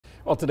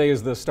Well, today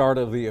is the start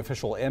of the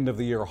official end of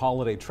the year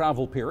holiday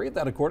travel period.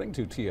 That, according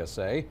to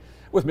TSA,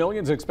 with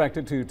millions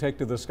expected to take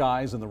to the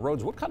skies and the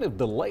roads, what kind of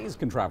delays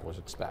can travelers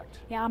expect?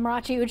 Yeah,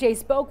 Amarachi Uche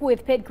spoke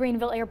with Pitt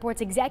Greenville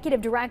Airport's executive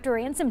director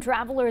and some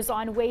travelers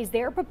on ways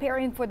they're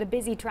preparing for the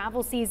busy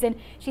travel season.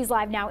 She's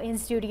live now in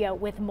studio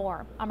with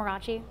more.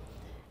 Amarachi.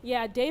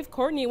 Yeah, Dave,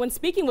 Courtney, when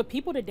speaking with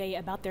people today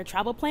about their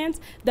travel plans,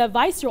 the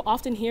advice you'll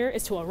often hear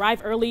is to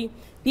arrive early,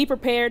 be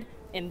prepared,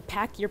 and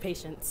pack your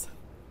patience.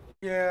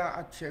 Yeah,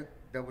 I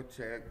double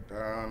checked,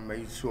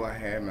 made sure I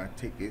had my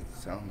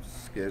tickets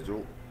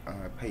scheduled.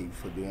 I paid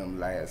for them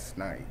last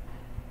night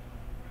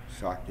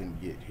so I can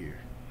get here.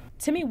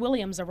 Timmy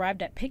Williams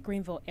arrived at Pitt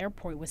Greenville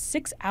Airport with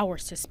 6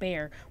 hours to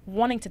spare,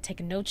 wanting to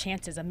take no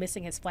chances of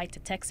missing his flight to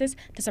Texas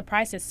to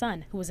surprise his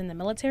son, who was in the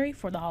military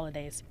for the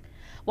holidays.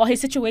 While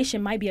his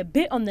situation might be a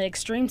bit on the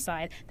extreme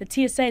side, the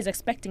TSA is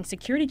expecting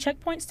security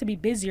checkpoints to be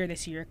busier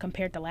this year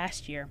compared to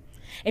last year.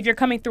 If you're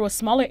coming through a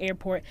smaller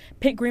airport,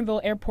 Pitt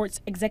Greenville Airport's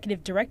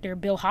executive director,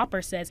 Bill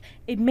Hopper, says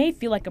it may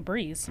feel like a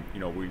breeze. You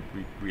know,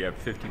 we have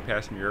 50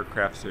 passenger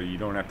aircraft, so you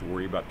don't have to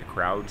worry about the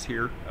crowds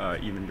here,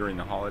 even during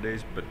the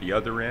holidays. But the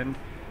other end,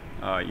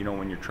 you know,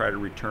 when you try to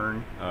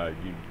return,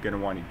 you're going to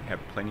want to have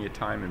plenty of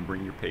time and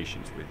bring your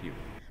patients with you.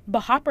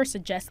 But Hopper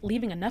suggests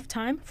leaving enough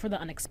time for the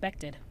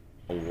unexpected.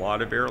 A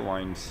lot of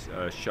airlines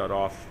shut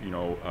off,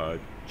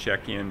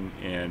 check-in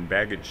and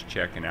baggage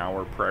check an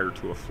hour prior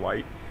to a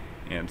flight.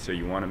 And so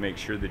you want to make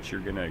sure that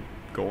you're going to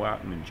go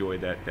out and enjoy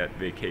that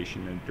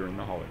vacation during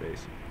the holidays.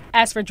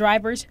 As for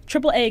drivers,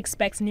 AAA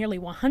expects nearly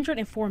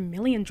 104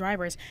 million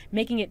drivers,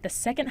 making it the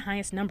second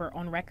highest number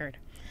on record.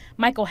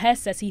 Michael Hess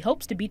says he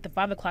hopes to beat the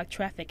 5 o'clock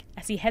traffic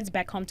as he heads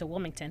back home to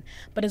Wilmington,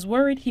 but is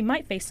worried he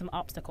might face some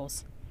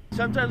obstacles.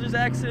 Sometimes there's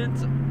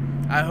accidents.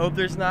 I hope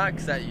there's not,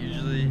 because that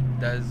usually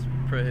does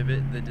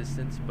prohibit the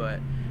distance,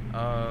 but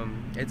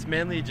it's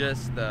mainly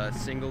just the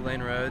single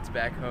lane roads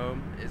back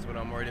home is what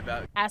I'm worried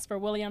about. As for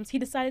Williams, he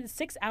decided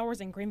 6 hours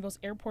in Greenville's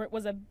airport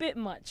was a bit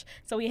much,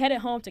 so he headed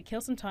home to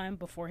kill some time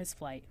before his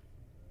flight.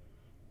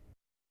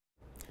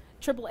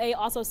 AAA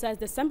also says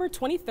December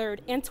 23rd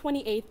and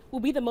 28th will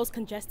be the most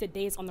congested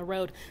days on the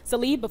road, so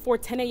leave before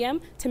 10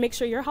 a.m. to make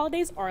sure your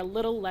holidays are a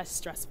little less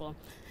stressful.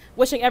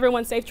 Wishing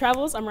everyone safe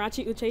travels,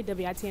 Amarachi Uche,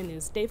 WITN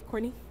News. Dave,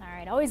 Courtney. All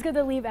right, always good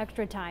to leave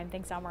extra time.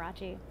 Thanks,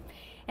 Amarachi.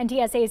 And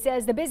TSA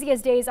says the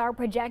busiest days are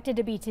projected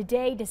to be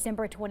today,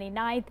 December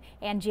 29th,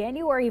 and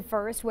January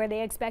 1st, where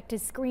they expect to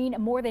screen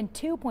more than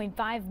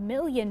 2.5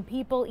 million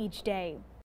people each day.